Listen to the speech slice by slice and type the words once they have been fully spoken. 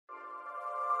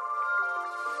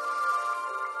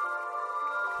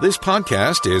This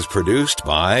podcast is produced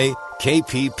by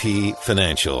KPP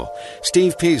Financial.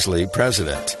 Steve Peasley,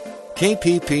 President.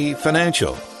 KPP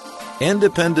Financial.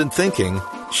 Independent thinking,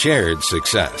 shared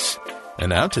success. And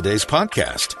now today's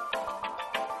podcast.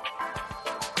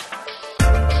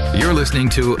 You're listening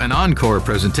to an encore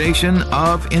presentation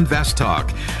of Invest Talk.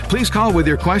 Please call with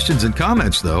your questions and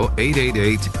comments, though,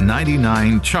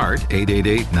 888-99-CHART,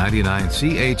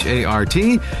 888-99-CHART,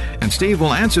 and Steve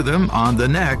will answer them on the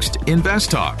next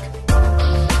Invest Talk.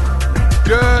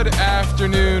 Good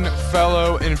afternoon,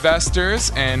 fellow investors,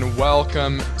 and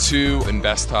welcome to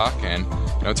Invest Talk. And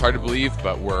I know it's hard to believe,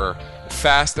 but we're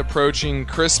fast approaching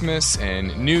Christmas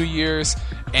and New Year's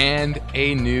and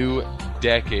a new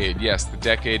decade. Yes, the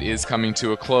decade is coming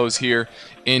to a close here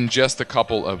in just a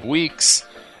couple of weeks,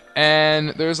 and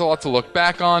there's a lot to look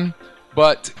back on,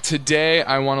 but today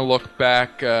I want to look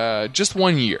back just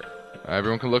 1 year.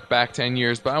 Everyone can look back 10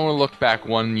 years, but I want to look back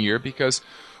 1 year because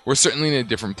we're certainly in a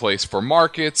different place for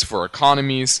markets, for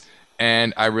economies,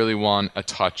 and I really want to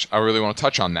touch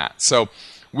on that. So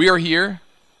we are here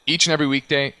each and every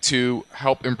weekday to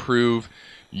help improve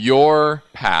your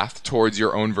path towards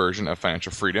your own version of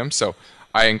financial freedom. So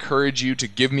I encourage you to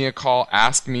give me a call,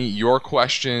 ask me your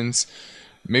questions,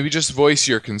 maybe just voice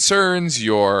your concerns,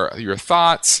 your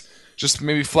thoughts, just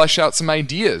maybe flesh out some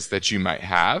ideas that you might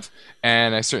have.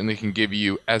 And I certainly can give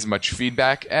you as much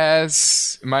feedback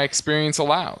as my experience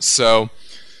allows. So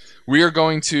we are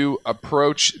going to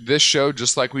approach this show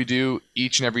just like we do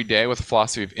each and every day with a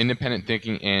philosophy of independent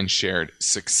thinking and shared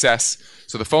success.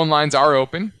 So the phone lines are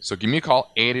open, so give me a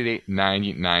call,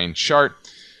 888-99-CHART.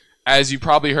 As you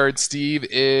probably heard, Steve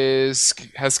has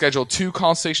scheduled 2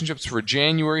 consultation trips for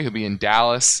January. He'll be in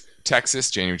Dallas, Texas,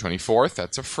 January 24th.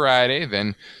 That's a Friday.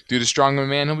 Then, due to strong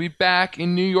demand, he'll be back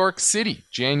in New York City,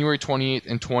 January 28th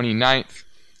and 29th.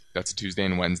 That's a Tuesday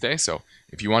and Wednesday. So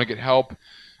if you want to get help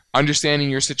understanding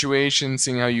your situation,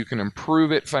 seeing how you can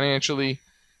improve it financially,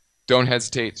 don't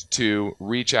hesitate to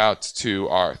reach out through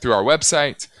our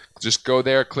website. Just go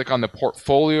there, click on the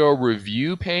portfolio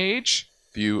review page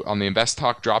on the Invest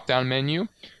Talk drop-down menu,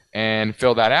 and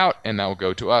fill that out, and that will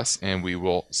go to us, and we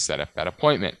will set up that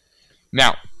appointment.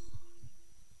 Now,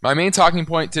 my main talking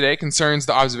point today concerns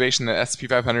the observation that S&P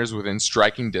 500 is within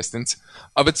striking distance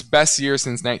of its best year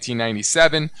since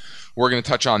 1997. We're going to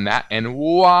touch on that and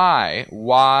why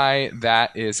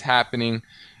that is happening,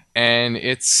 and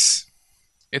it's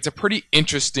a pretty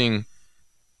interesting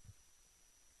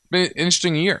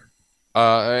year.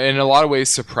 In a lot of ways,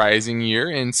 surprising year.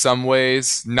 In some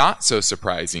ways, not so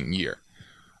surprising year.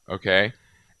 Okay?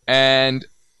 And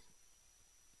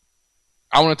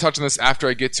I want to touch on this after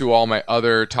I get to all my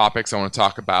other topics. I want to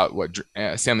talk about what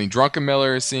Stanley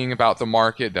Druckenmiller is seeing about the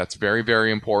market. That's very,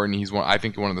 very important. He's I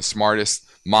think one of the smartest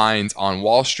minds on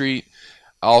Wall Street.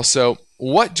 Also,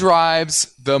 what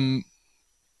drives the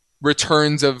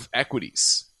returns of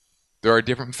equities? There are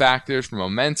different factors from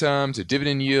momentum to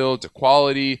dividend yield to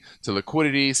quality to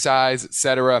liquidity, size,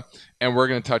 etc. And we're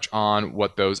going to touch on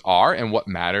what those are and what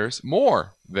matters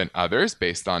more than others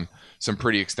based on some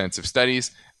pretty extensive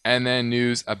studies. And then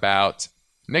news about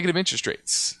negative interest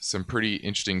rates. Some pretty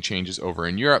interesting changes over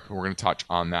in Europe. We're going to touch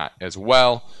on that as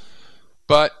well.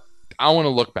 But I want to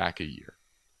look back a year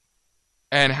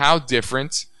and how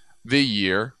different the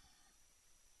year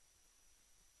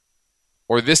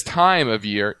or this time of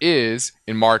year is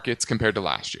in markets compared to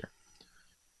last year.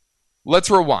 Let's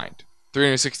rewind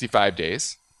 365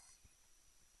 days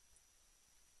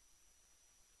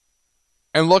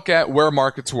and look at where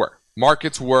markets were.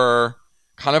 Markets were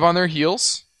kind of on their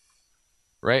heels,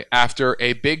 right? After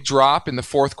a big drop in the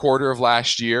fourth quarter of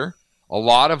last year, a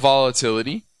lot of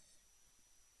volatility.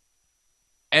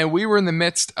 And we were in the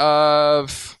midst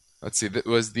of, that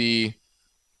was the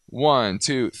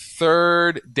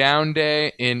third down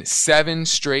day in 7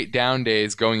 straight down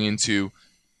days going into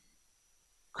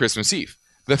Christmas Eve.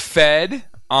 The Fed,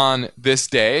 on this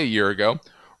day a year ago,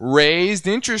 raised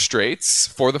interest rates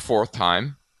for the 4th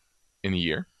time in a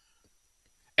year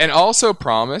and also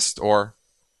promised or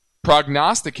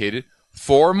prognosticated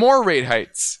 4 more rate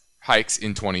hikes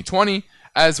in 2020,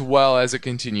 as well as a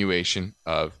continuation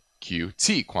of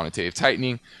QT, quantitative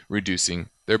tightening, reducing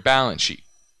their balance sheet.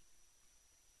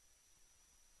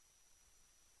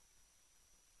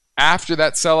 After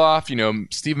that sell-off,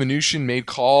 Steve Mnuchin made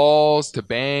calls to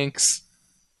banks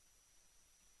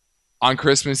on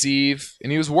Christmas Eve,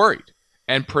 and he was worried.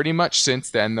 And pretty much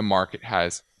since then, the market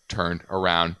has turned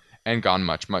around and gone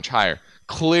much, much higher.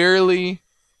 Clearly,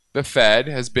 the Fed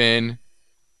has been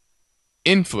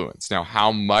influenced. Now,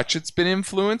 how much it's been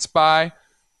influenced by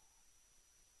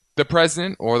the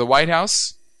president or the White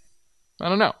House, I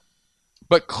don't know.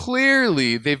 But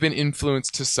clearly, they've been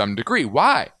influenced to some degree.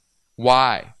 Why?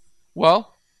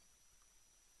 Well,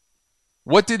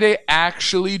 what did they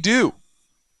actually do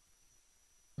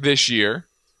this year?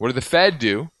 What did the Fed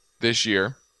do this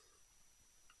year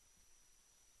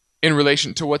in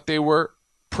relation to what they were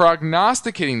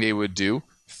prognosticating they would do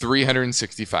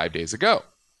 365 days ago?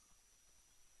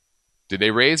 Did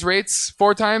they raise rates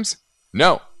 4 times?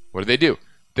 No. What did they do?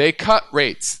 They cut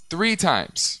rates 3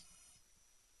 times.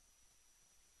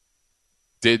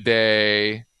 Did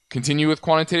they continue with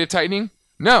quantitative tightening?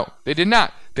 No, they did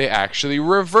not. They actually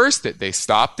reversed it. They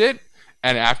stopped it,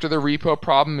 and after the repo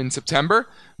problem in September,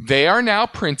 they are now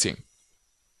printing.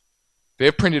 They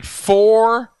have printed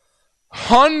 $400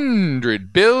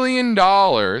 billion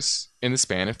in the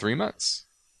span of 3 months.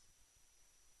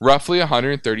 Roughly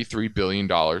 $133 billion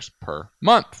per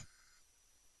month.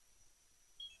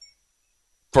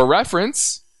 For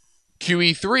reference,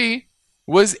 QE3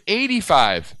 was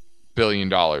 $85 billion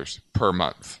per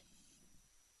month.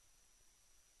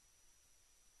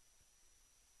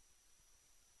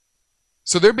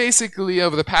 So they're basically,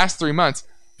 over the past 3 months,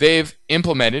 they've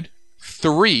implemented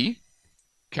 2,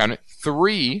 a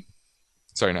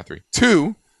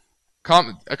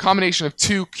combination of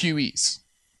 2 QEs.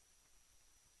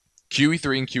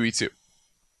 QE3 and QE2. It's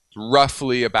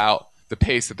roughly about the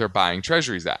pace that they're buying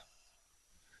treasuries at.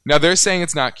 Now, they're saying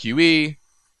it's not QE.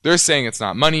 They're saying it's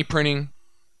not money printing.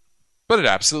 But it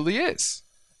absolutely is.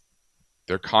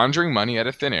 They're conjuring money out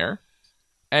of thin air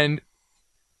and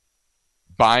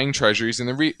buying treasuries in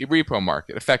the repo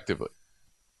market effectively.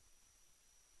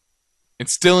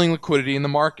 Instilling liquidity in the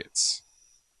markets.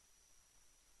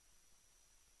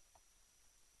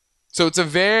 So it's a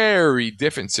very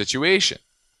different situation.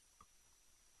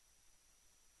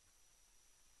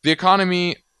 The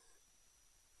economy,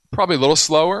 probably a little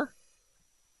slower.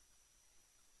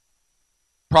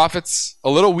 Profits a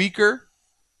little weaker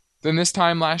than this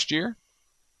time last year.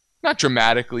 Not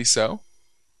dramatically so,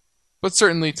 but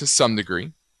certainly to some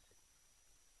degree.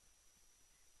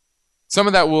 Some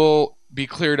of that will be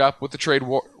cleared up with the trade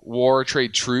war,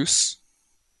 trade truce,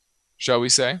 shall we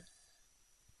say.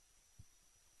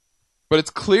 But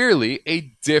it's clearly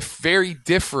a very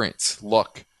different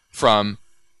look from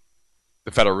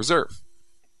the Federal Reserve.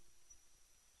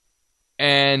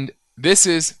 And this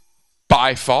is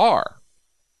by far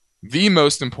the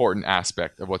most important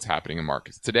aspect of what's happening in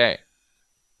markets today.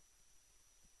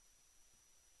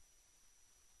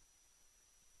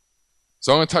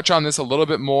 So I'm going to touch on this a little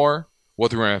bit more, what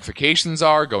the ramifications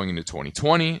are going into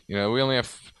 2020.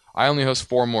 I only host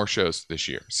 4 more shows this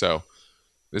year, so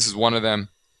this is one of them,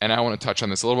 and I want to touch on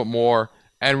this a little bit more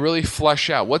and really flesh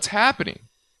out what's happening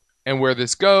and where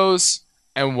this goes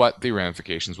and what the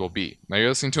ramifications will be. Now, you're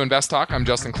listening to Invest Talk. I'm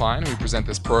Justin Klein, and we present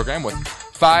this program with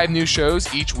 5 new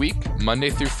shows each week,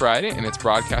 Monday through Friday, and it's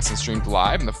broadcast and streamed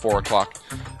live in the 4 o'clock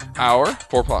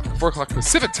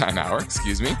Pacific time hour,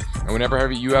 And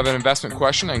whenever you have an investment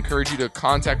question, I encourage you to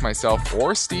contact myself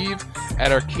or Steve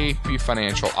at our KP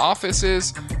Financial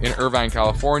offices in Irvine,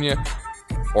 California,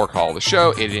 or call the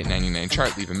show,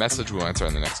 888-99-CHART. Leave a message. We'll answer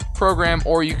on the next program.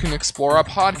 Or you can explore our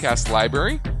podcast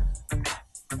library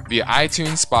via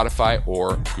iTunes, Spotify,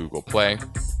 or Google Play.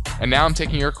 And now I'm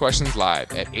taking your questions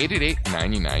live at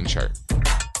 888-99-CHART.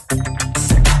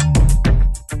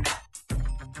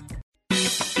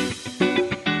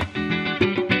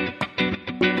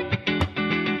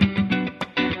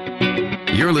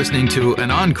 You're listening to an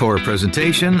encore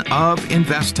presentation of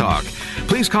Invest Talk.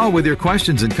 Please call with your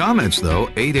questions and comments, though,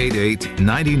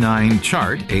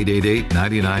 888-99-CHART,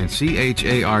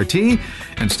 888-99-CHART,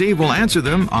 and Steve will answer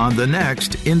them on the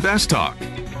next Invest Talk.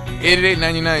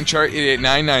 888-99-CHART,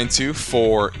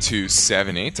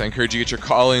 888-992-4278. I encourage you to get your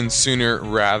call in sooner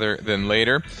rather than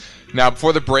later. Now,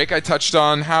 before the break, I touched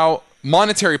on how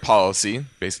monetary policy,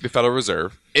 basically the Federal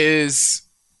Reserve, is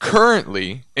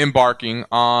currently embarking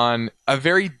on a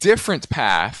very different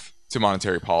path to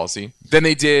monetary policy than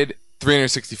they did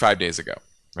 365 days ago,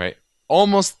 right?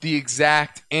 Almost the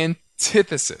exact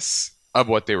antithesis of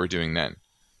what they were doing then.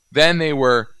 Then they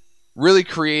were really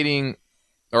creating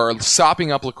or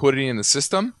sopping up liquidity in the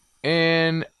system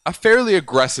in a fairly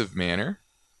aggressive manner.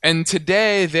 And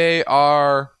today they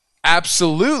are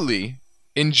absolutely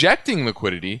injecting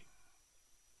liquidity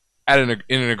in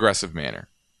an aggressive manner.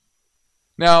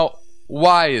 Now,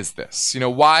 why is this?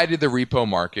 Why did the repo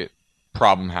market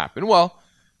problem happen? Well,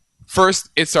 first,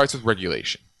 it starts with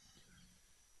regulation.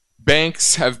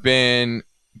 Banks have been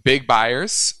big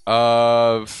buyers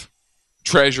of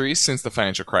treasuries since the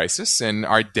financial crisis, and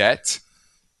our debt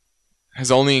has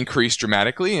only increased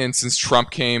dramatically. And since Trump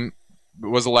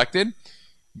was elected,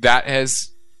 that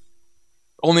has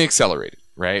only accelerated.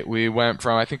 right? We went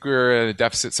from, I think we were at a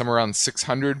deficit somewhere around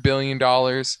 $600 billion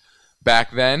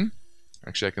back then.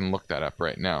 Actually, I can look that up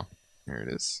right now. Here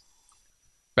it is.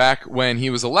 Back when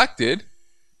he was elected,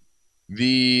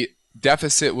 the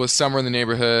deficit was somewhere in the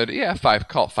neighborhood,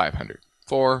 call it 500.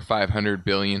 500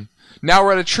 billion. Now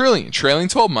we're at $1 trillion. Trailing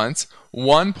 12 months,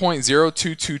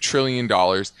 $1.022 trillion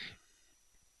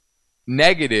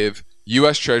negative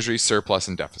U.S. Treasury surplus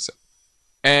and deficit.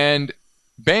 And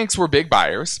banks were big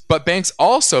buyers, but banks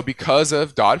also, because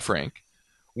of Dodd-Frank,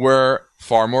 were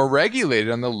far more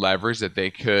regulated on the leverage that they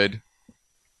could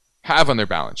have on their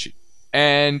balance sheet.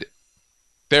 And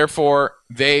therefore,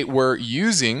 they were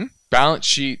using balance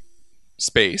sheet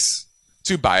space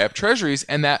to buy up treasuries,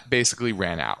 and that basically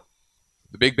ran out.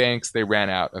 The big banks, they ran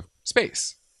out of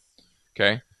space.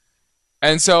 Okay?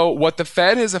 And so what the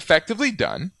Fed has effectively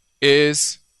done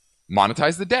is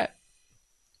monetize the debt,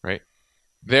 right?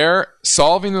 They're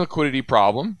solving the liquidity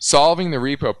problem, solving the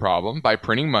repo problem by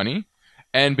printing money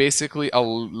and basically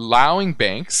allowing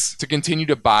banks to continue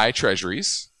to buy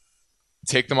treasuries,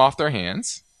 take them off their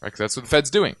hands, right? Because that's what the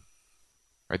Fed's doing,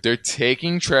 right? They're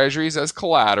taking treasuries as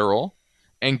collateral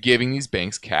and giving these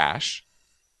banks cash,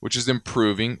 which is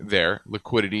improving their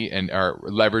liquidity and our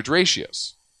leverage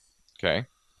ratios, okay?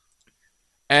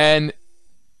 And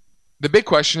the big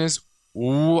question is,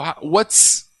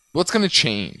 what's going to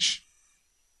change?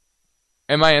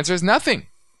 And my answer is nothing.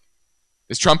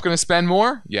 Is Trump going to spend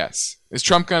more? Yes. Is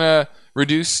Trump going to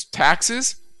reduce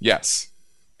taxes? Yes.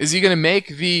 Is he going to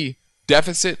make the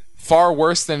deficit far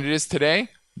worse than it is today?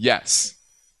 Yes.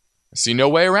 I see no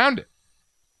way around it.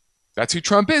 That's who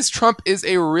Trump is. Trump is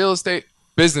a real estate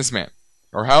businessman,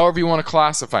 or however you want to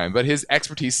classify him, but his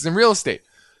expertise is in real estate.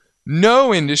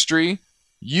 No industry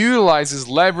utilizes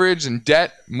leverage and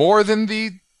debt more than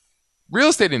the real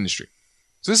estate industry.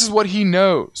 So this is what he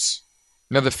knows.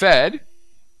 Now the Fed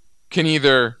can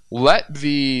either let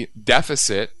the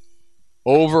deficit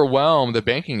overwhelm the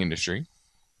banking industry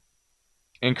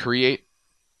and create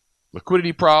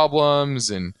liquidity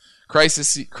problems and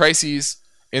crises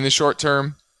in the short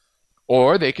term,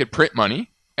 or they could print money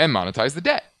and monetize the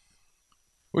debt,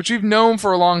 which we've known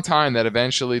for a long time that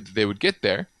eventually they would get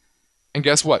there. And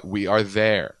guess what? We are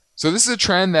there. So this is a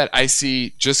trend that I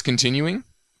see just continuing.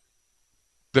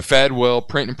 The Fed will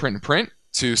print and print and print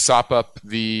to sop up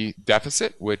the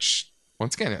deficit, which,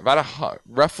 once again, about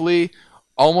roughly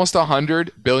almost $100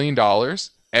 billion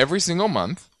every single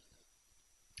month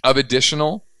of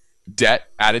additional debt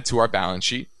added to our balance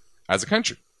sheet as a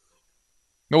country.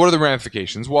 Now, what are the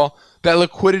ramifications? Well, that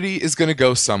liquidity is going to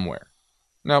go somewhere.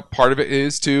 Now, part of it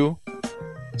is to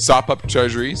sop up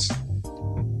treasuries.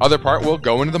 Other part will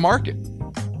go into the market.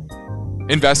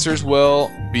 Investors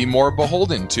will be more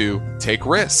beholden to take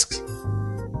risks.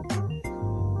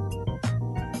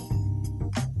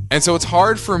 And so it's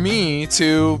hard for me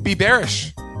to be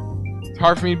bearish. It's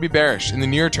hard for me to be bearish in the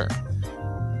near term.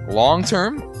 Long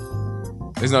term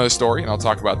is another story, and I'll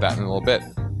talk about that in a little bit.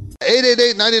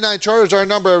 888-99-CHART is our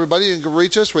number, everybody. You can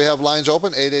reach us. We have lines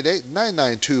open,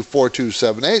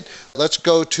 888-992-4278. Let's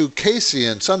go to Casey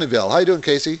in Sunnyvale. How you doing,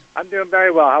 Casey? I'm doing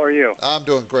very well. How are you? I'm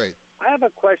doing great. I have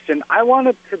a question. I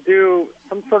wanted to do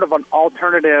some sort of an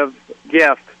alternative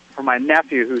gift for my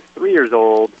nephew who's 3 years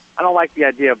old. I don't like the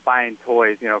idea of buying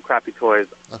toys, crappy toys.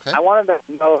 Okay. I wanted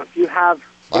to know if you have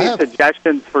any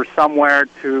suggestions for somewhere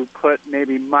to put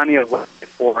maybe money away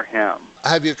for him.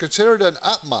 Have you considered an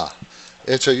UTMA?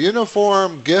 It's a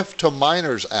Uniform Gift to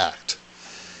Minors Act.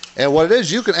 And what it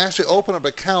is, you can actually open up an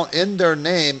account in their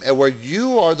name and where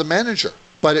you are the manager.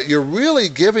 But you're really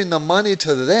giving the money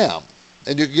to them.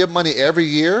 And you give money every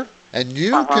year, and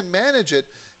you can manage it.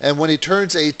 And when he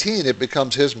turns 18, it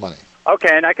becomes his money.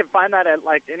 Okay, and I can find that at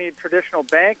like any traditional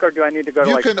bank, or do I need to go to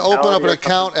You can open up an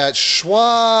account at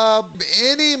Schwab.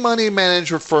 Any money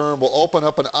manager firm will open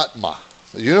up an UTMA.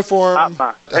 Uniform.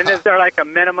 UTMA. And is there like a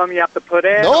minimum you have to put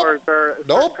in? Nope. Or is there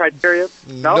certain criteria?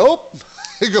 Nope.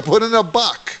 You can put in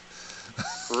 $1.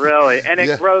 Really? And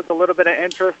it grows a little bit of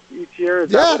interest each year?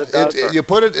 Is that what it does, you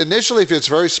put it initially, if it's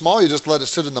very small, you just let it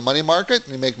sit in the money market,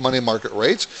 and you make money market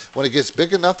rates. When it gets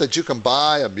big enough that you can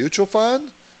buy a mutual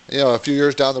fund, a few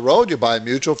years down the road, you buy a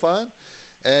mutual fund.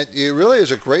 And it really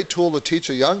is a great tool to teach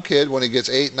a young kid when he gets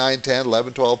 8, 9, 10,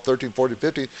 11, 12, 13, 14,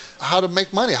 15, how to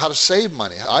make money, how to save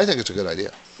money. I think it's a good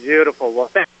idea. Beautiful. Well,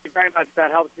 thank you very much.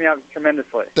 That helps me out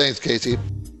tremendously. Thanks, Casey.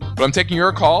 But I'm taking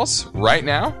your calls right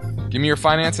now. Give me your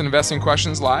finance and investing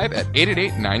questions live at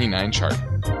 888-99-CHART.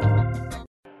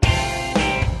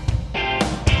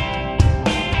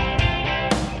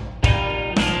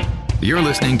 You're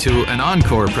listening to an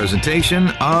encore presentation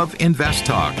of Invest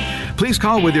Talk. Please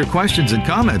call with your questions and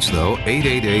comments, though,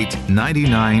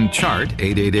 888-99-CHART,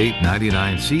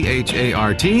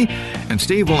 888-99-CHART, and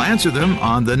Steve will answer them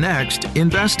on the next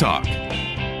Invest Talk.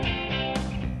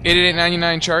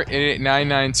 888-99-CHART,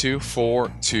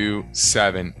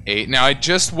 888-992-4278. Now, I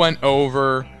just went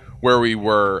over where we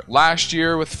were last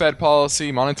year with Fed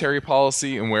policy, monetary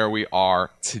policy, and where we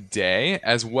are today,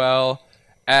 as well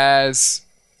as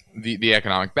the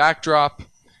economic backdrop,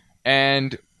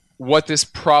 and what this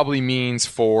probably means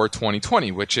for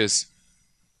 2020, which is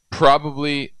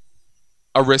probably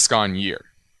a risk-on year.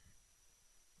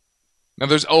 Now,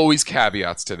 there's always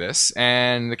caveats to this,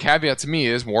 and the caveat to me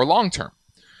is more long-term.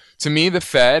 To me, the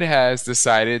Fed has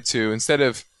decided to, instead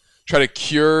of try to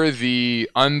cure the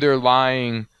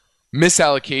underlying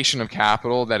misallocation of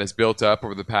capital that has built up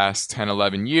over the past 10,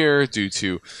 11 years due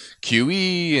to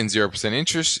QE and 0%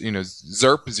 interest,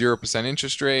 ZIRP, 0%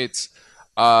 interest rates,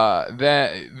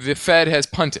 that the Fed has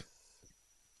punted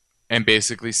and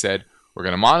basically said, we're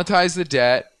going to monetize the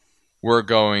debt, we're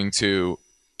going to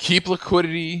keep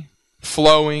liquidity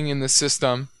flowing in the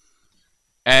system,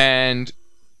 and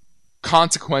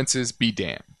consequences be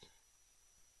damned.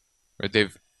 Right?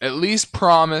 They've at least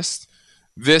promised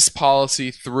this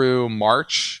policy through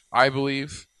March, I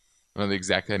believe. I don't know the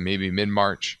exact time, maybe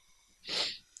mid-March.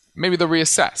 Maybe they'll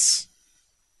reassess.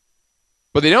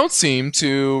 But they don't seem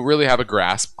to really have a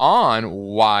grasp on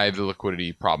why the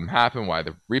liquidity problem happened, why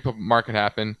the repo market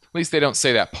happened. At least they don't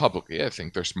say that publicly. I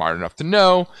think they're smart enough to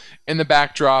know in the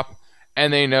backdrop,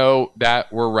 and they know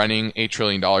that we're running a $1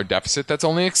 trillion deficit that's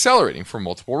only accelerating for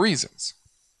multiple reasons.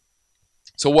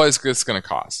 So what is this going to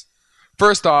cause?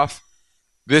 First off,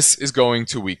 this is going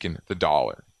to weaken the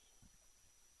dollar.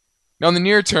 Now, in the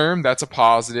near term, that's a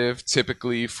positive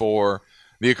typically for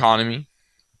the economy.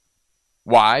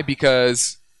 Why?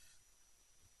 Because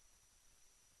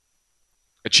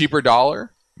a cheaper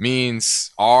dollar means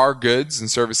our goods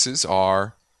and services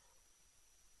are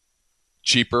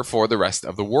cheaper for the rest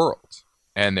of the world,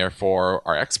 and therefore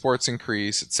our exports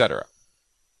increase, etc.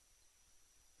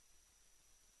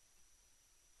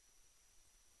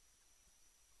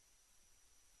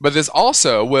 But this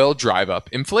also will drive up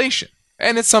inflation,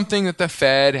 and it's something that the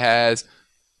Fed has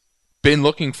been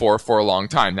looking for a long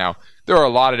time. Now, there are a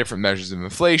lot of different measures of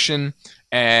inflation,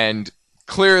 and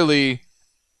clearly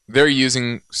they're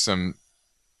using some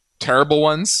terrible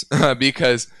ones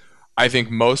because I think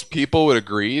most people would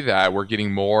agree that we're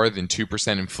getting more than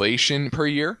 2% inflation per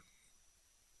year,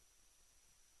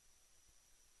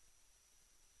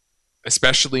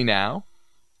 especially now.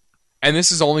 And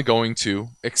this is only going to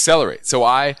accelerate. So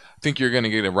I think you're going to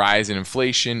get a rise in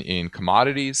inflation in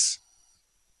commodities,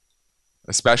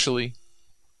 especially.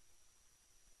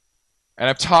 And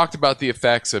I've talked about the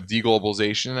effects of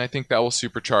deglobalization, and I think that will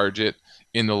supercharge it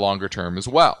in the longer term as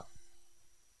well.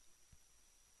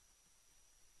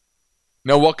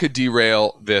 Now, what could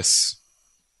derail this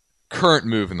current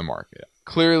move in the market?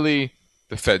 Clearly,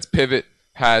 the Fed's pivot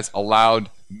has allowed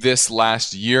this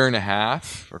last year and a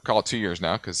half, or call it 2 years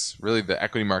now, because really the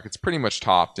equity market's pretty much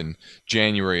topped in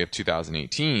January of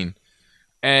 2018,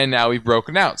 and now we've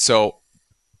broken out. So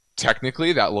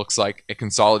technically, that looks like a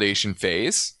consolidation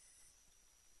phase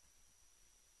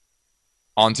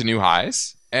onto new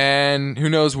highs, and who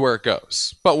knows where it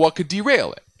goes. But what could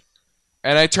derail it?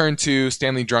 And I turned to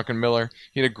Stanley Druckenmiller.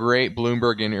 He had a great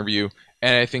Bloomberg interview,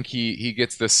 and I think he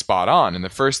gets this spot on. And the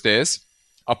first is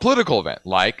a political event,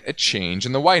 like a change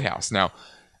in the White House. Now,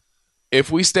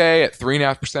 if we stay at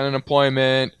 3.5%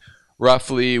 unemployment,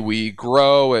 roughly, we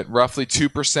grow at roughly 2%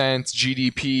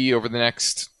 GDP over the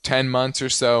next 10 months or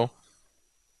so,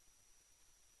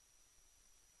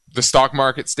 the stock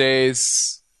market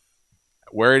stays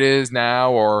where it is now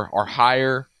or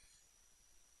higher,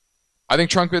 I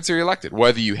think Trump gets reelected.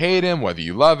 Whether you hate him, whether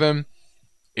you love him,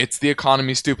 it's the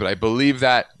economy stupid. I believe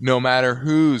that no matter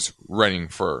who's running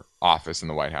for office in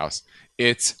the White House,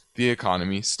 it's the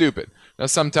economy stupid. Now,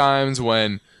 sometimes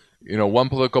when one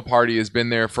political party has been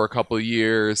there for a couple of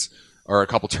years, or a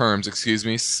couple terms,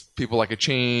 people like a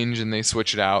change and they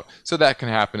switch it out. So that can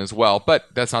happen as well. But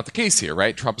that's not the case here,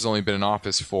 right? Trump has only been in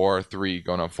office for 3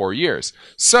 going on 4 years.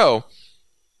 So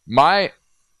my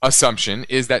assumption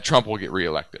is that Trump will get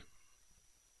reelected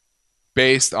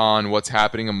based on what's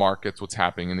happening in markets, what's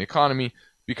happening in the economy,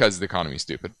 because the economy is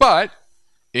stupid. But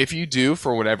if you do,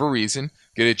 for whatever reason,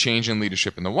 get a change in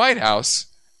leadership in the White House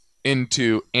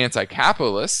into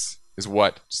anti-capitalists, is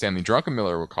what Stanley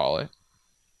Druckenmiller would call it,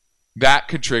 that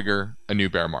could trigger a new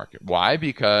bear market. Why?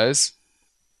 Because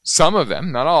some of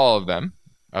them, not all of them,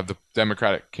 of the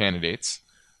Democratic candidates,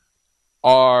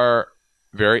 are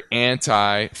very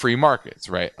anti-free markets,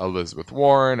 right? Elizabeth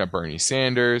Warren, a Bernie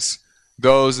Sanders,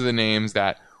 Those are the names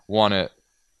that want to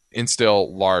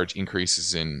instill large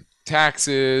increases in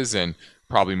taxes and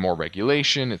probably more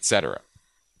regulation, etc.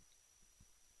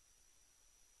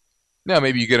 Now,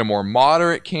 maybe you get a more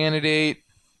moderate candidate,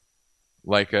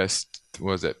 like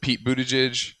Pete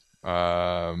Buttigieg,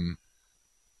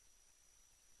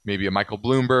 maybe a Michael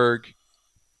Bloomberg,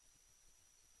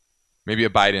 maybe a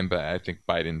Biden, but I think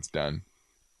Biden's done.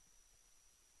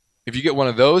 If you get one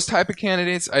of those type of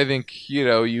candidates, I think,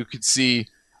 you could see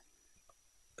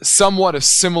somewhat of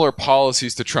similar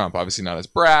policies to Trump. Obviously not as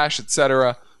brash,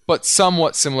 etc., but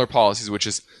somewhat similar policies, which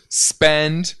is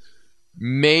spend,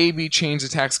 maybe change the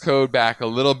tax code back a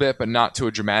little bit, but not to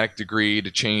a dramatic degree to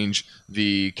change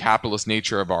the capitalist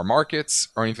nature of our markets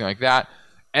or anything like that.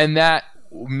 And that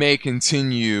may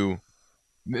continue.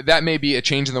 That may be a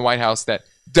change in the White House that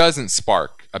doesn't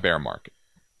spark a bear market.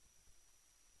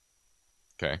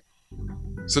 Okay.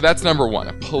 So that's number one,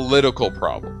 a political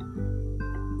problem.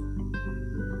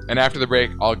 And after the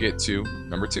break, I'll get to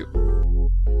number two.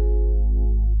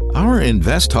 Our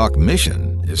Invest Talk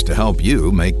mission is to help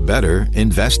you make better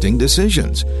investing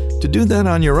decisions. To do that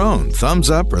on your own, thumbs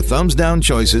up or thumbs down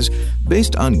choices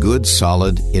based on good,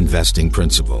 solid investing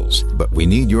principles. But we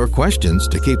need your questions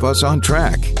to keep us on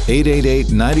track.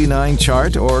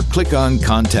 888-99-CHART or click on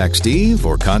Contact Steve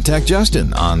or Contact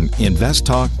Justin on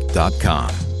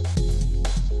investtalk.com.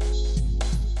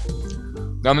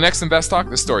 Now, on the next Invest Talk,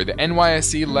 the story. The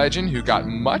NYSE legend who got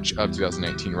much of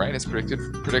 2019 right has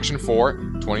prediction for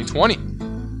 2020. A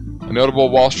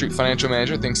notable Wall Street financial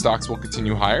manager thinks stocks will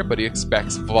continue higher, but he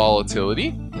expects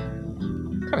volatility.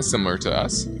 Kind of similar to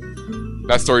us.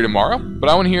 That story tomorrow. But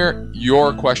I want to hear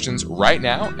your questions right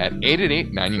now at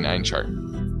 888-99-CHART.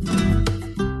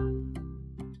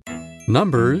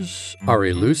 Numbers are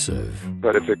elusive.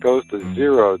 But if it goes to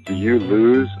zero, do you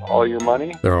lose all your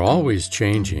money? They're always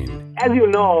changing. As you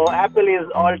know, Apple is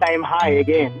all-time high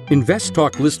again. Invest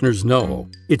Talk listeners know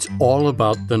it's all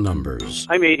about the numbers.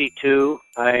 I'm 82.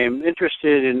 I'm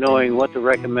interested in knowing what the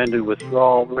recommended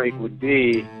withdrawal rate would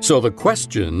be. So the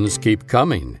questions keep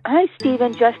coming. Hi, Steve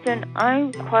and Justin.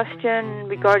 I question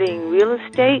regarding real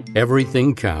estate.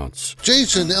 Everything counts.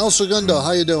 Jason, El Segundo,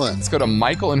 how you doing? Let's go to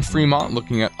Michael in Fremont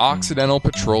looking at Occidental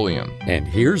Petroleum. And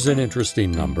here's an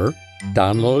interesting number.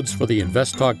 Downloads for the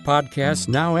Invest Talk podcast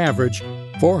now average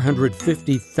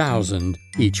 450,000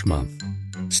 each month.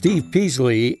 Steve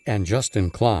Peasley and Justin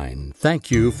Klein,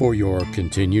 thank you for your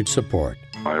continued support.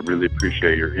 I really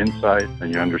appreciate your insight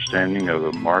and your understanding of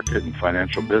the market and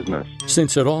financial business.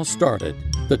 Since it all started,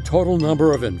 the total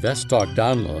number of Invest Talk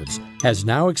downloads has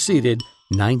now exceeded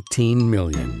 19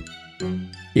 million.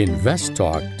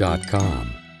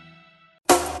 InvestTalk.com.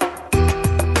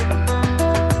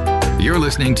 You're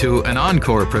listening to an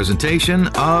encore presentation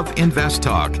of Invest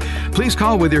Talk. Please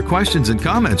call with your questions and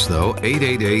comments, though,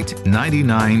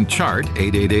 888-99-CHART,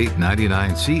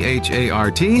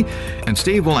 888-99-CHART, and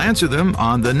Steve will answer them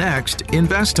on the next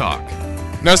Invest Talk.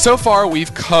 Now, so far,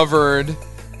 we've covered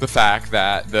the fact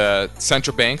that the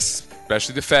central banks,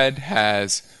 especially the Fed,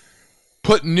 has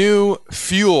put new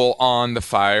fuel on the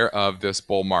fire of this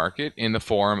bull market in the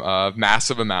form of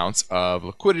massive amounts of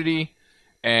liquidity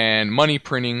and money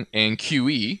printing and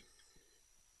QE,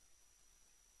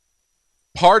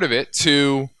 part of it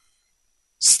to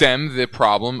stem the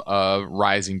problem of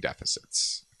rising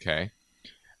deficits. Okay,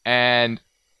 and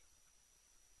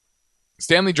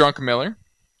Stanley Druckenmiller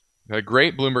had a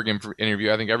great Bloomberg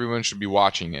interview. I think everyone should be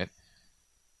watching it.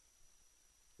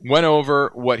 Went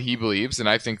over what he believes, and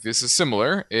I think this is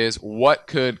similar, is what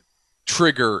could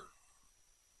trigger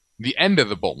the end of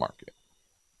the bull market.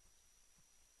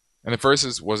 And the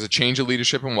first was a change of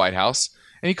leadership in White House,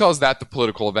 and he calls that the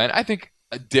political event. I think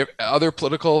other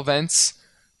political events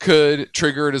could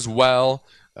trigger it as well.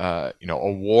 A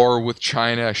war with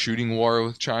China, a shooting war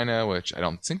with China, which I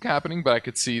don't think happening, but I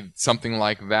could see something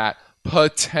like that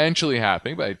potentially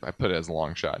happening, but I put it as a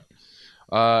long shot.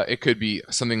 It could be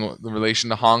something in relation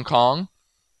to Hong Kong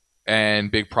and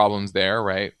big problems there,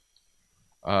 right?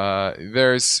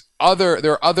 There are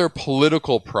other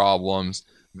political problems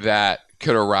that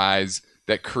could arise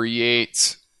that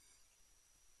create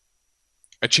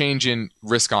a change in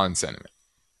risk-on sentiment.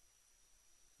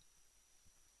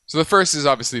 So the first is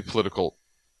obviously a political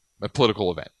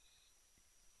event.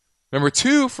 Number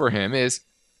two for him is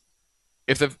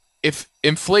if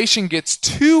inflation gets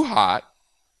too hot,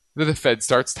 then the Fed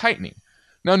starts tightening.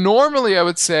 Now, normally I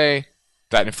would say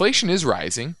that inflation is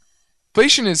rising.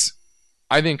 Inflation is,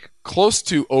 I think, close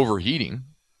to overheating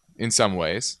in some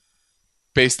ways,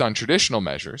 based on traditional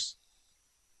measures,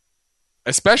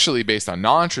 especially based on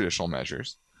non-traditional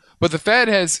measures. But the Fed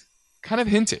has kind of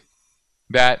hinted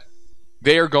that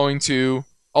they are going to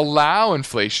allow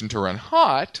inflation to run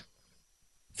hot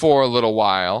for a little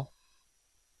while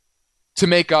to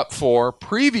make up for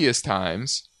previous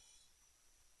times,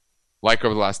 like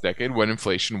over the last decade, when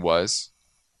inflation was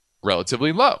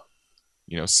relatively low,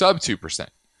 sub 2%,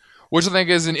 which I think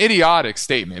is an idiotic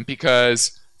statement,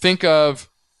 because think of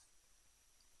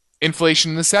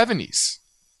inflation in the 70s.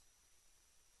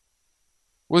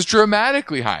 Was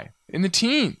dramatically high, in the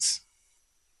teens.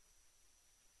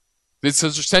 The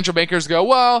central bankers go,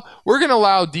 well, we're going to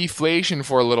allow deflation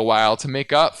for a little while to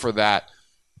make up for that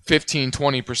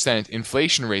 15-20%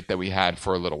 inflation rate that we had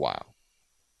for a little while.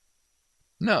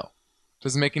 No,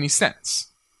 doesn't make any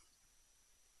sense.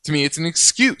 To me, it's an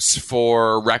excuse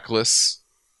for reckless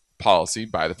policy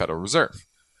by the Federal Reserve.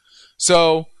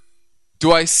 So,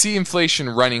 do I see inflation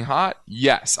running hot?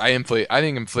 Yes, I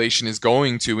think inflation is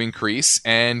going to increase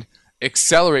and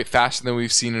accelerate faster than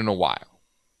we've seen in a while.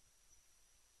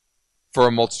 For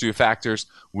a multitude of factors: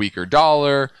 weaker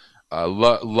dollar,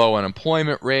 low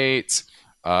unemployment rates,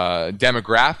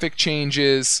 demographic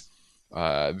changes,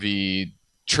 the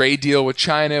trade deal with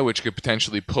China, which could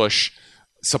potentially push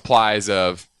supplies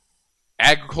of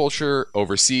agriculture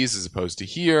overseas as opposed to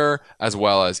here, as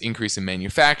well as increase in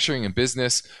manufacturing and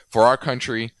business for our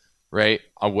country, right,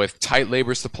 with tight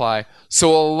labor supply.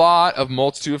 So a lot of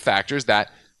multitude of factors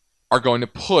that are going to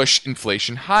push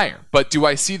inflation higher. But do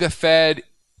I see the Fed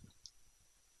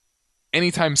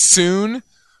anytime soon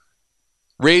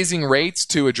raising rates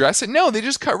to address it? No, they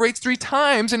just cut rates 3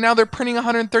 times, and now they're printing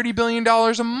 $130 billion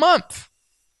a month.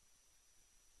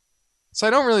 So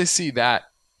I don't really see that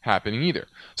happening either.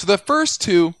 So the first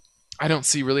two, I don't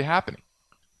see really happening.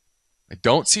 I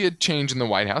don't see a change in the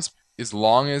White House as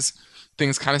long as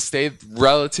things kind of stay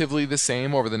relatively the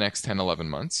same over the next 10, 11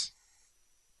 months.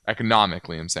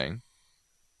 Economically, I'm saying.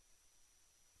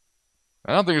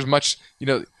 I don't think there's much,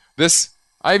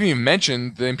 I haven't even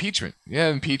mentioned the impeachment. Yeah,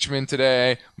 impeachment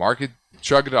today. Market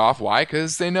shrugged it off. Why?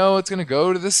 Because they know it's going to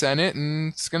go to the Senate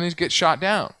and it's going to get shot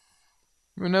down.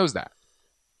 Everyone knows that.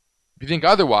 If you think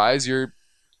otherwise, you're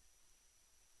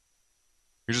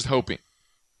just hoping.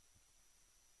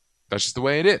 That's just the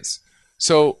way it is.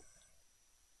 So,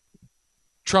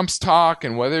 Trump's talk,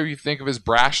 and whether you think of his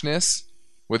brashness,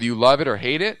 whether you love it or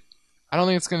hate it, I don't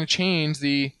think it's going to change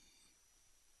the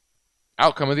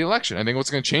outcome of the election. I think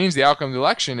what's going to change the outcome of the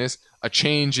election is a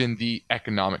change in the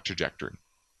economic trajectory.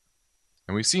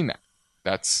 And we've seen that.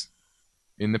 That's,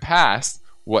 in the past,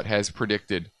 what has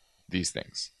predicted these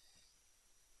things.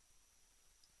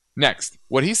 Next,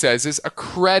 what he says is a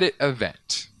credit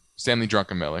event. Stanley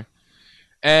Druckenmiller.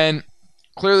 And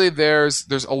clearly there's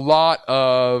a lot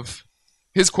of,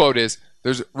 his quote is,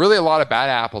 there's really a lot of bad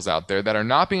apples out there that are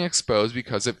not being exposed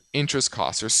because of interest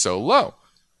costs are so low.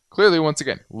 Clearly, once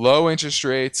again, low interest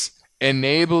rates,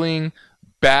 enabling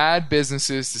bad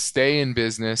businesses to stay in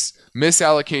business,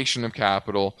 misallocation of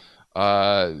capital,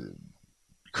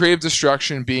 creative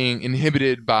destruction being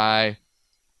inhibited by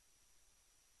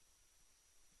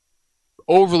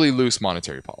overly loose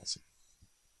monetary policy.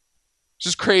 It's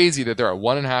just crazy that they're at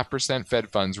 1.5% Fed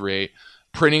funds rate,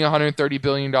 printing $130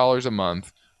 billion a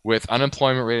month with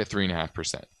unemployment rate at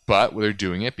 3.5%. But they're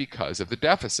doing it because of the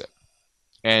deficit.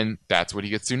 And that's what he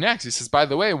gets to next. He says, by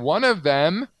the way, one of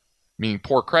them, meaning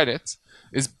poor credits,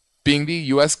 is being the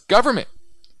U.S. government.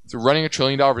 So running $1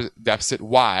 trillion deficit.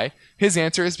 Why? His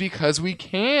answer is because we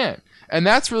can. And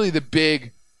that's really the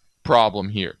big problem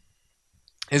here.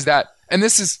 Is that, and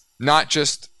this is not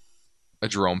just a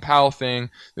Jerome Powell thing.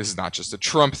 This is not just a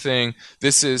Trump thing.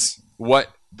 This is what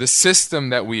the system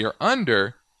that we are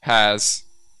under has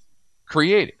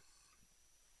created.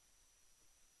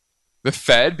 The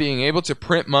Fed being able to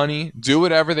print money, do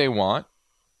whatever they want,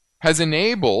 has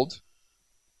enabled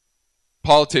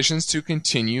politicians to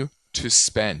continue to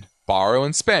spend, borrow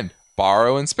and spend,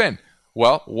 borrow and spend.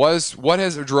 Well, what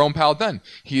has Jerome Powell done?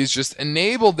 He has just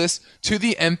enabled this to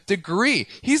the nth degree.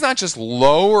 He's not just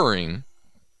lowering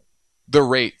the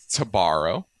rate to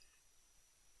borrow.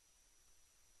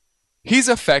 He's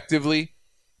effectively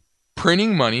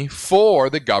printing money for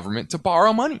the government to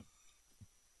borrow money.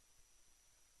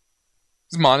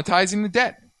 He's monetizing the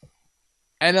debt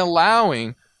and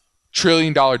allowing $1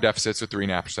 trillion deficits with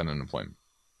 3.5% unemployment.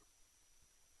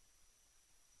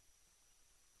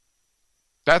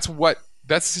 That's the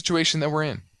situation that we're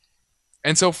in.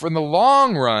 And so for the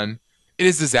long run, it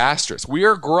is disastrous. We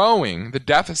are growing the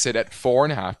deficit at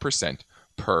 4.5%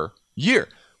 per year.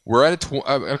 We're at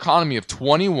an economy of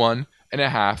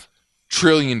 $21.5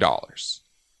 trillion.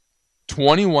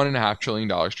 $21.5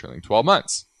 trillion trailing 12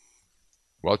 months.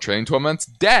 Well, trailing 12 months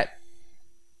deficit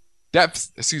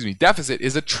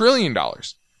is $1 trillion.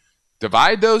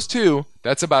 Divide those two,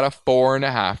 that's about a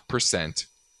 4.5%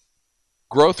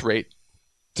 growth rate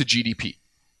to GDP.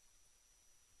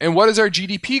 And what is our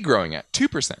GDP growing at?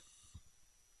 2%.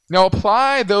 Now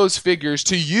apply those figures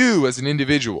to you as an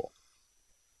individual.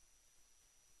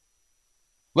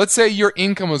 Let's say your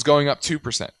income was going up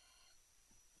 2%,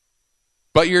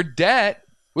 but your debt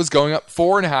was going up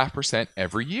 4.5%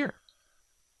 every year.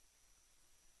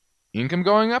 Income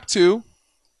going up 2%,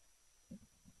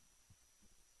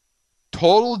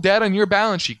 total debt on your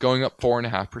balance sheet going up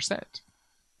 4.5%.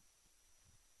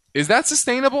 Is that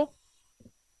sustainable?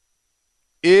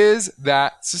 Is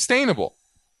that sustainable?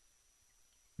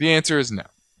 The answer is no.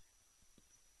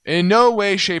 In no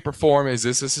way, shape, or form is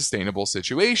this a sustainable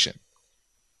situation.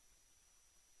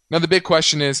 Now the big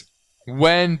question is,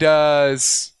 when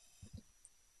does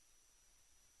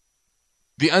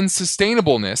the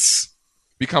unsustainableness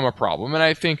become a problem? And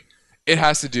I think it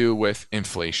has to do with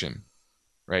inflation,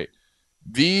 right?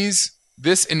 This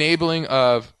enabling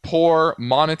of poor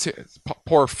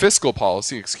fiscal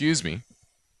policy,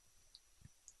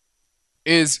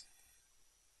 is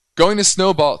going to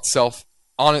snowball itself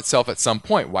at some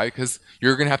point. Why? Because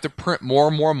you're going to have to print more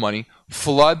and more money,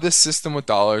 flood the system with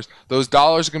dollars. Those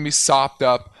dollars are going to be sopped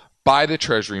up by the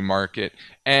treasury market,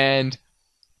 and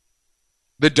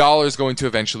the dollar is going to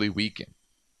eventually weaken,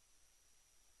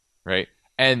 right?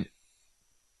 And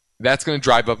that's going to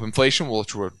drive up inflation,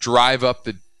 which will drive up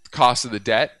the cost of the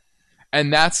debt,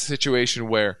 and that's a situation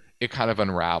where it kind of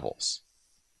unravels.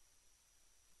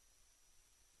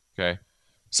 Okay,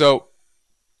 so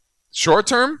short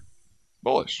term,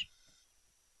 bullish.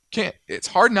 It's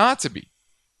hard not to be.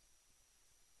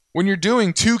 When you're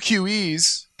doing 2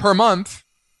 QEs per month,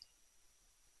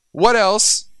 what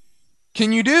else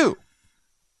can you do?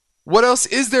 What else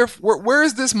is there? Where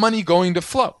is this money going to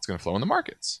flow? It's going to flow in the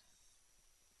markets.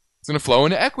 It's going to flow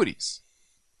into equities.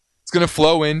 It's going to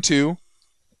flow into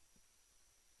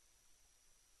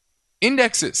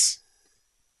indexes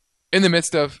in the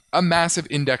midst of a massive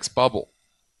index bubble.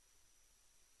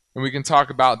 And we can talk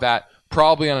about that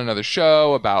probably on another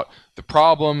show, about the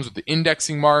problems with the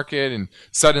indexing market, and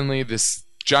suddenly this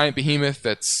giant behemoth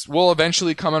will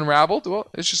eventually come unraveled. Well,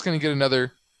 it's just going to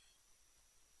get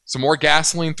some more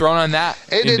gasoline thrown on that.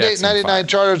 888-99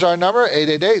 Charter is our number.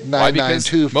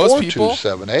 888-992-4278. Most people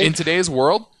in today's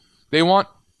world, they want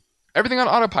everything on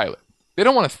autopilot. They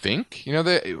don't want to think.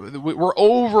 We're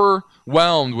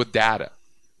overwhelmed with data.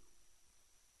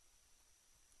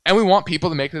 And we want people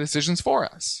to make the decisions for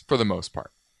us, for the most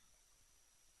part.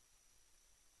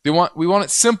 We want it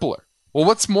simpler. Well,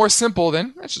 what's more simple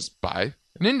than let's just buy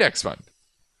an index fund?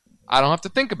 I don't have to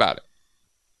think about it.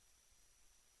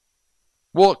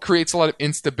 Well, it creates a lot of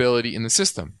instability in the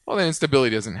system. Well, then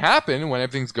instability doesn't happen when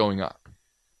everything's going up.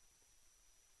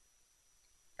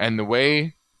 And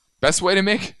the best way to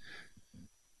make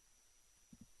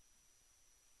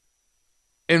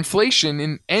inflation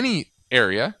in any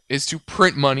area is to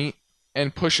print money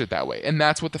and push it that way. And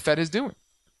that's what the Fed is doing.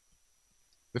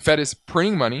 The Fed is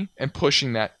printing money and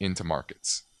pushing that into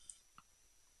markets.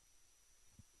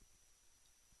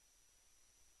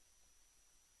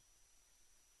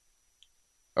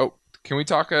 Oh, can we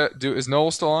talk? Is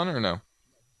Noel still on or no?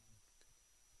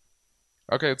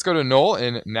 Okay, let's go to Noel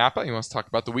in Napa. He wants to talk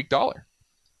about the weak dollar.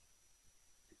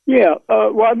 Yeah,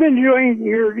 well, I've been enjoying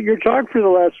your talk for the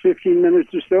last 15 minutes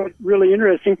or so. It's really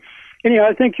interesting. Anyhow,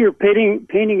 I think you're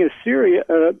painting a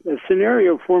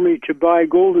scenario for me to buy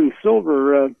gold and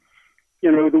silver.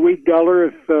 The weak dollar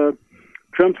if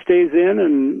Trump stays in,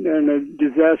 and a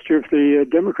disaster if the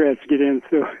Democrats get in.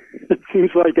 So it seems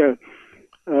like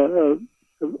a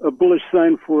bullish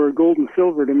sign for gold and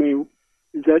silver to me.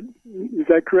 Is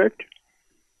that correct?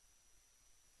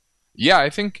 Yeah,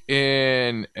 I think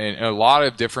in a lot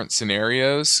of different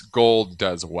scenarios, gold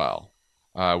does well.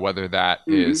 Whether that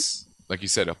is, like you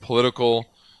said, a political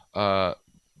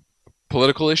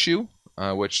issue,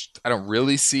 which I don't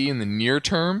really see in the near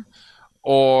term,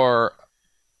 or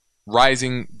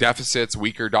rising deficits,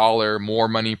 weaker dollar, more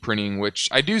money printing, which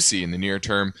I do see in the near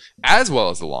term as well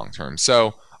as the long term.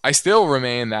 So I still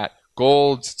remain that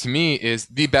gold, to me, is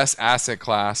the best asset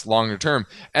class longer term.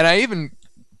 And I even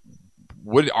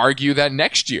would argue that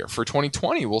next year for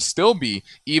 2020 will still be,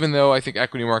 even though I think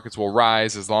equity markets will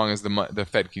rise as long as the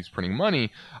Fed keeps printing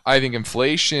money, I think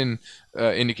inflation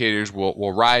indicators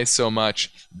will rise so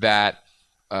much that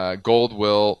gold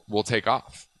will take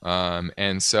off.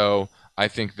 And so I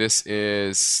think this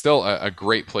is still a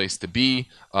great place to be,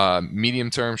 medium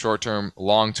term, short term,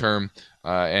 long term,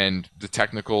 and the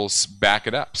technicals back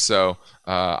it up. So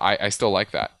I still like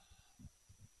that.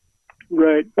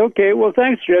 Right. Okay. Well,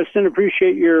 thanks, Justin.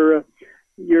 Appreciate your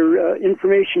your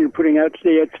information you're putting out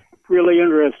today. It's really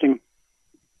interesting.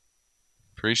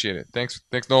 Appreciate it. Thanks,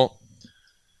 Noel.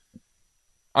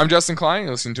 I'm Justin Klein.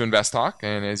 You're listening to Invest Talk,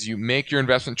 and as you make your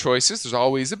investment choices, there's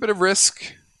always a bit of risk,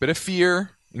 a bit of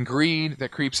fear and greed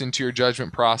that creeps into your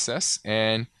judgment process,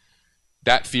 and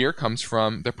that fear comes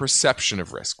from the perception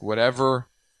of risk. Whatever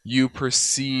you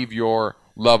perceive your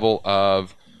level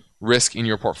of risk in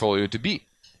your portfolio to be.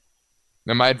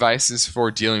 Now, my advice is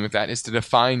for dealing with that is to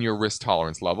define your risk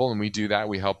tolerance level, and we do that.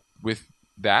 We help with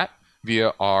that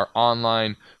via our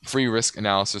online free risk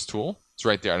analysis tool. It's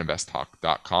right there at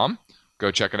investtalk.com.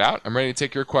 Go check it out. I'm ready to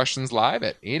take your questions live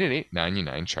at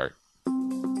 888-99-CHART.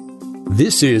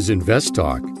 This is Invest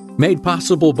Talk, made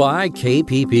possible by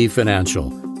KPP Financial,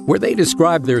 where they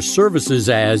describe their services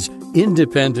as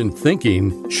independent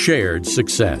thinking, shared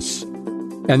success.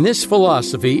 And this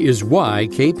philosophy is why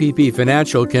KPP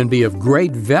Financial can be of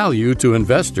great value to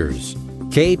investors.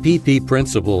 KPP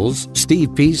principals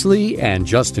Steve Peasley and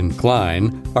Justin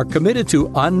Klein are committed to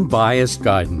unbiased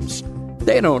guidance.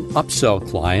 They don't upsell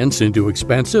clients into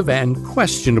expensive and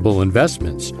questionable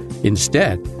investments.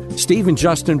 Instead, Steve and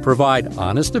Justin provide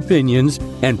honest opinions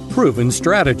and proven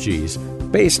strategies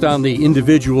based on the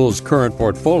individual's current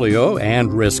portfolio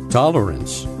and risk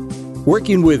tolerance.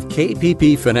 Working with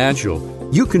KPP Financial,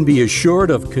 you can be assured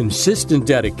of consistent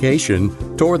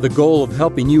dedication toward the goal of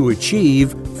helping you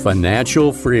achieve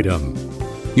financial freedom.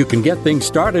 You can get things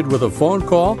started with a phone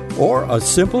call or a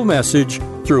simple message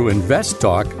through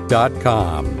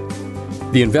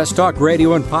investtalk.com. The Invest Talk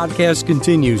radio and podcast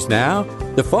continues now.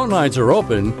 The phone lines are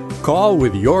open. Call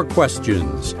with your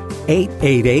questions.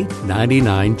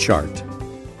 888-99-CHART.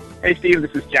 Hey, Steve,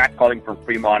 this is Jack calling from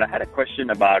Fremont. I had a question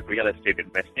about real estate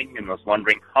investing and was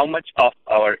wondering how much of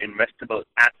our investable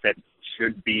assets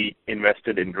should be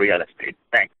invested in real estate.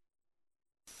 Thanks.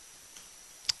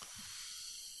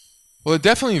 Well, it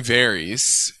definitely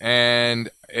varies,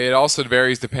 and it also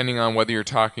varies depending on whether you're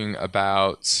talking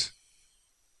about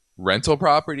rental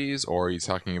properties or you're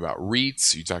talking about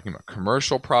REITs, you're talking about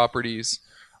commercial properties.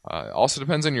 It also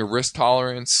depends on your risk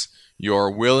tolerance,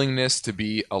 your willingness to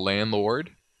be a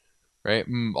landlord. Right?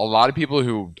 A lot of people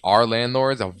who are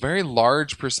landlords, a very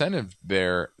large percent of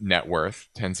their net worth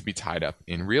tends to be tied up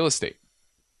in real estate.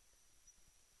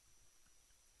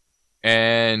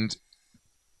 And,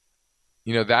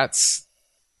 you know, that's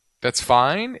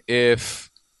fine if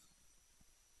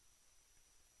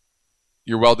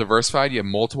you're well diversified, you have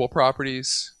multiple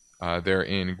properties, they're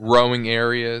in growing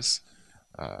areas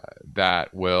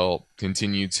that will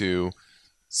continue to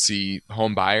see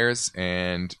home buyers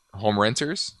and home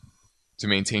renters to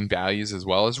maintain values as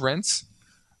well as rents.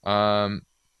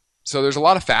 So there's a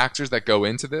lot of factors that go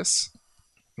into this.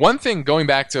 One thing, going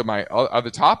back to my other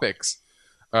topics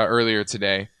earlier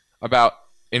today about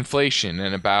inflation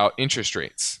and about interest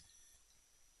rates,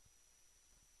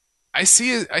 I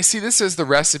see this as the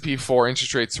recipe for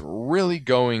interest rates really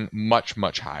going much,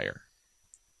 much higher.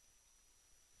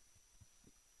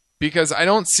 Because I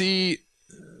don't see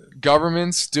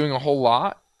governments doing a whole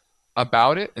lot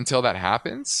about it until that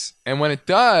happens. And when it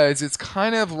does, it's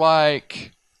kind of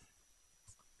like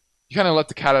you kind of let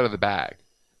the cat out of the bag,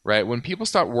 right? When people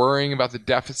start worrying about the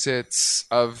deficits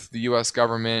of the U.S.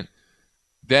 government,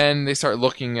 then they start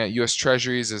looking at U.S.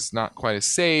 treasuries as not quite as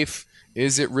safe.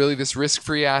 Is it really this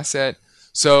risk-free asset?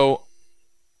 So,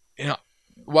 you know,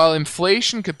 while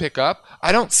inflation could pick up,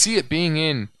 I don't see it being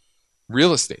in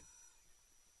real estate,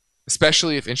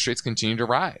 especially if interest rates continue to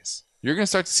rise. You're going to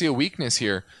start to see a weakness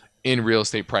here in real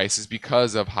estate prices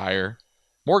because of higher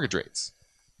mortgage rates.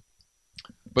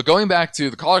 But going back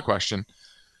to the caller question,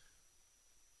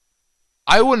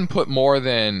 I wouldn't put more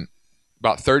than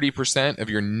about 30%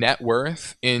 of your net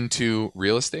worth into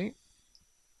real estate.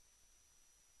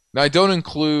 Now, I don't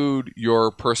include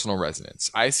your personal residence.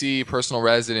 I see personal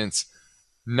residence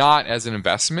not as an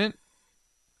investment,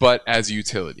 but as a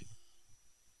utility.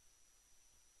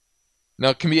 Now,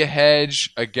 it can be a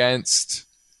hedge against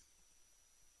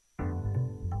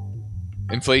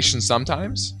inflation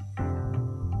sometimes,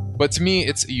 but to me,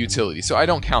 it's a utility, so I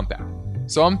don't count that.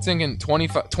 So I'm thinking 20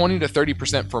 to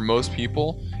 30% for most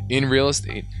people in real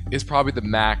estate is probably the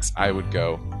max I would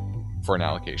go for an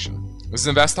allocation. This is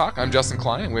Invest Talk. I'm Justin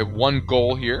Klein, and we have one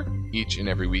goal here each and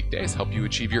every weekday is help you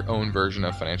achieve your own version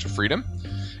of financial freedom.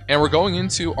 And we're going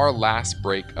into our last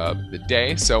break of the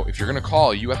day, so if you're going to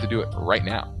call, you have to do it right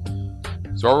now.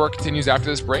 So our work continues after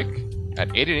this break at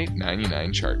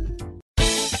 888-99-CHART.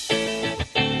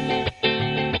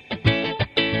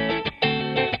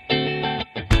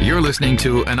 You're listening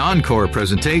to an encore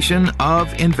presentation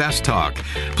of Invest Talk.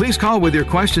 Please call with your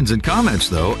questions and comments,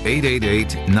 though,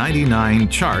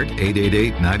 888-99-CHART,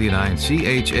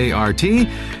 888-99-CHART,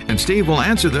 and Steve will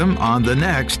answer them on the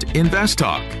next Invest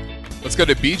Talk. Let's go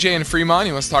to BJ in Fremont.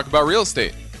 He wants to talk about real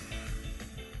estate.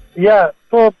 Yeah,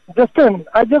 so Justin,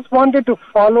 I just wanted to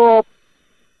follow up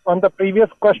on the previous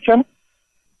question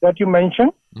that you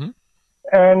mentioned. Mm-hmm.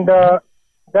 And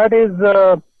that is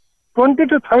 20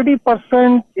 to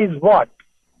 30% is what?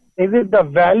 Is it the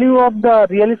value of the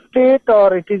real estate,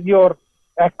 or it is your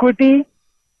equity,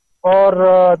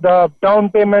 or the down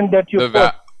payment that you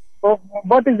put? So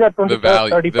what is that 20 to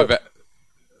 30%?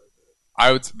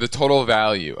 The total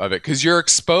value of it, because you're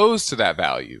exposed to that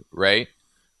value, right?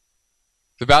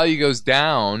 The value goes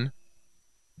down.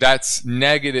 That's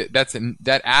negative.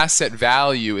 That asset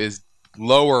value is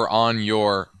lower on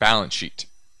your balance sheet,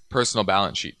 personal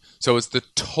balance sheet. So it's the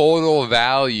total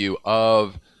value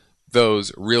of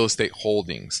those real estate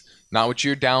holdings, not what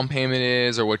your down payment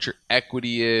is or what your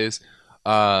equity is.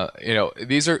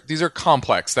 These are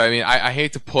complex. I mean, I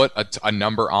hate to put a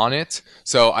number on it,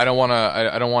 so I don't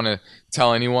want to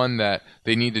tell anyone that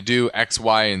they need to do X,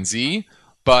 Y, and Z.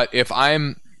 But if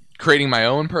I'm creating my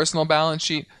own personal balance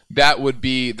sheet, that would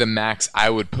be the max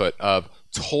I would put of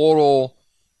total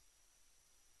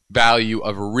value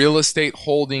of real estate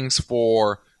holdings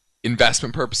for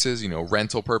investment purposes,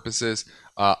 rental purposes,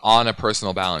 on a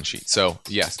personal balance sheet. So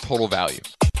yes, total value.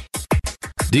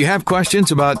 Do you have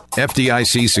questions about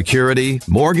FDIC security,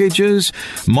 mortgages,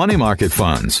 money market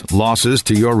funds, losses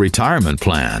to your retirement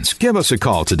plans? Give us a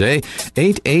call today,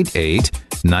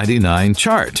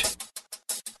 888-99-CHART.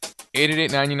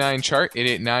 888-99-CHART,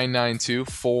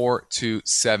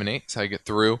 888-992-4278. That's how you get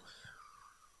through.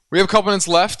 We have a couple minutes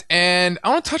left, and I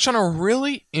want to touch on a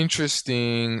really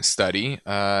interesting study.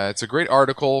 It's a great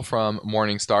article from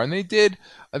Morningstar, and they did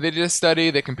a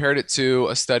study. They compared it to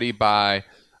a study by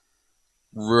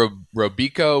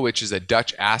Robeco, which is a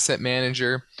Dutch asset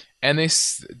manager, and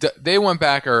they went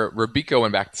back, or Robeco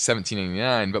went back to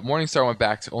 1789, but Morningstar went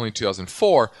back to only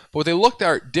 2004. But what they looked at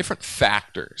are different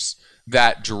factors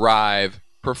that drive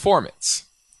performance,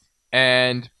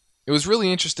 and it was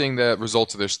really interesting, the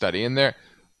results of their study. And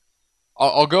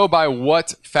I'll go by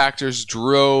what factors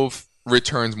drove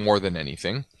returns more than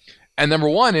anything. And number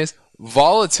one is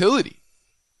volatility.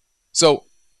 So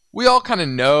we all kind of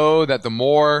know that the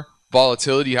more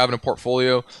volatility you have in a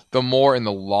portfolio, the more in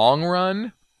the long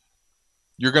run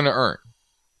you're going to earn.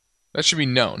 That should be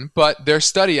known. But their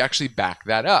study actually backed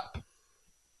that up.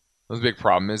 The big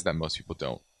problem is that most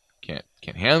people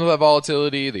can't handle that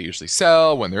volatility. They usually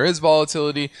sell when there is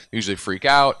volatility. They usually freak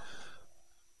out.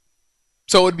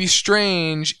 So it would be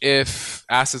strange if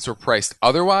assets were priced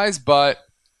otherwise, but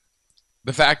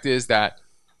the fact is that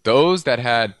those that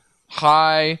had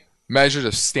high measures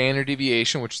of standard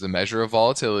deviation, which is a measure of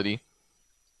volatility,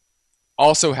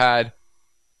 also had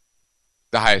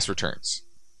the highest returns.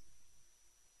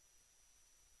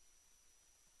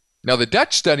 Now, the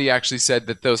Dutch study actually said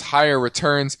that those higher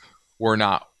returns were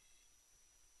not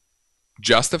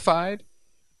justified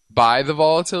by the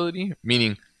volatility,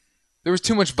 meaning there was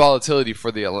too much volatility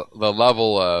for the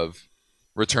level of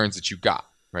returns that you got,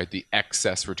 right? The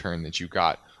excess return that you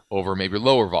got over maybe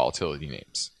lower volatility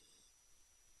names.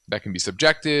 That can be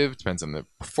subjective, depends on the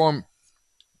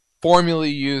formula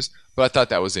you use, but I thought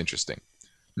that was interesting.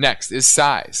 Next is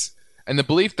size, and the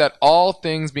belief that all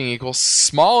things being equal,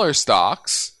 smaller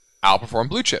stocks outperform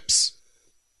blue chips.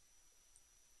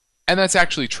 And that's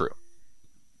actually true.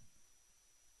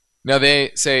 Now, they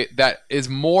say that is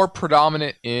more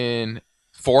predominant in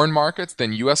foreign markets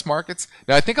than U.S. markets.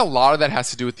 Now, I think a lot of that has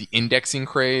to do with the indexing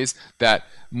craze, that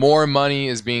more money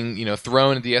is being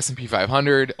thrown at the S&P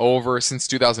 500 over since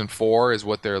 2004 is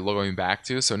what they're going back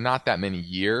to. So not that many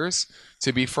years,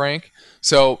 to be frank.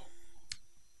 So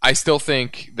I still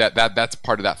think that's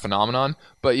part of that phenomenon.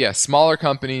 But yeah, smaller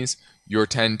companies, you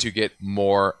tend to get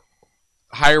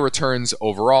higher returns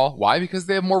overall. Why? Because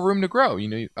they have more room to grow.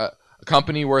 A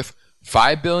company worth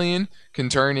 $5 billion can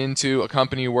turn into a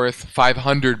company worth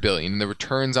 $500 billion, and the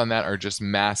returns on that are just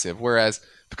massive. Whereas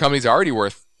if the company's already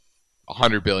worth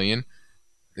 $100 billion,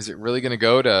 is it really going to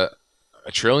go to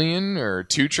 $1 trillion or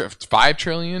 $5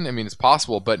 trillion? I mean, it's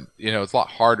possible, but it's a lot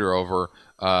harder over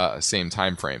the same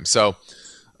time frame. So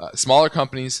smaller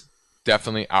companies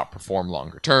definitely outperform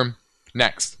longer term.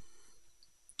 Next,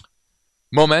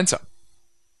 momentum,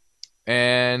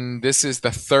 and this is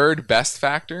the third best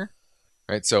factor.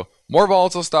 Right, so more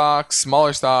volatile stocks,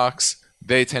 smaller stocks,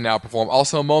 they tend to outperform.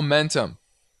 Also, momentum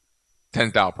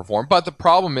tends to outperform. But the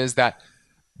problem is that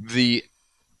the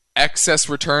excess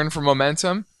return from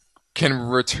momentum can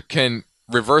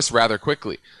reverse rather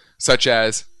quickly, such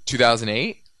as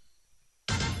 2008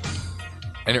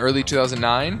 and early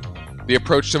 2009. The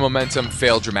approach to momentum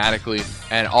failed dramatically,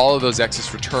 and all of those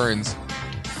excess returns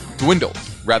dwindled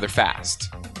rather fast.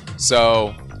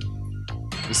 So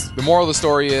the moral of the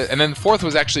story is, and then the fourth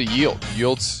was actually yield.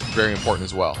 Yield's very important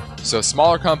as well. So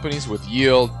smaller companies with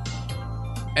yield,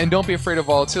 and don't be afraid of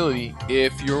volatility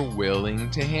if you're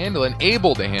willing to handle it and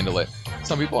able to handle it.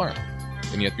 Some people aren't,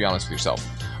 and you have to be honest with yourself.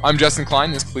 I'm Justin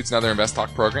Klein. This completes another Invest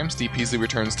Talk program. Steve Peasley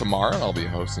returns tomorrow, and I'll be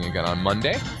hosting again on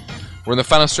Monday. We're in the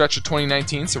final stretch of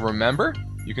 2019, so remember,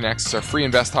 you can access our free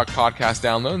Invest Talk podcast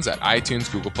downloads at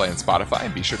iTunes, Google Play, and Spotify.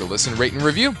 And be sure to listen, rate, and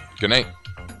review. Good night.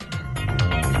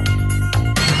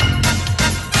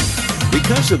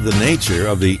 Because of the nature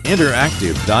of the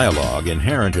interactive dialogue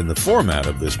inherent in the format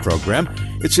of this program,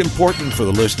 it's important for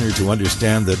the listener to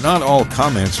understand that not all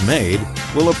comments made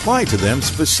will apply to them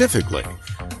specifically.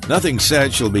 Nothing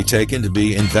said shall be taken to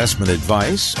be investment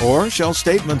advice, or shall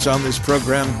statements on this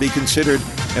program be considered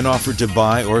an offer to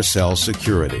buy or sell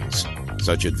securities.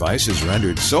 Such advice is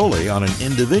rendered solely on an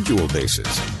individual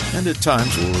basis, and at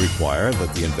times will require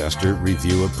that the investor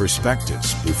review a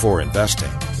prospectus before investing.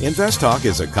 Invest Talk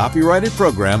is a copyrighted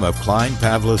program of Klein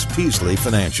Pavlis Peasley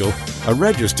Financial, a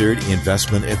registered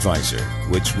investment advisor,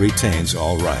 which retains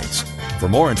all rights. For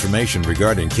more information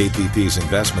regarding KPP's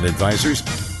investment advisors,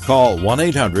 call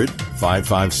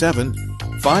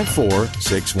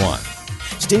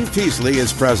 1-800-557-5461. Steve Peasley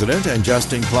is President and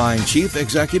Justin Klein Chief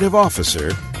Executive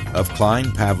Officer of Klein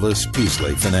Pavlis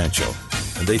Peasley Financial.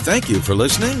 And they thank you for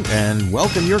listening and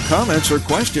welcome your comments or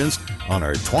questions on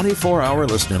our 24-hour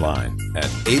listener line at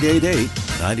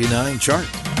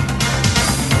 888-99-CHART.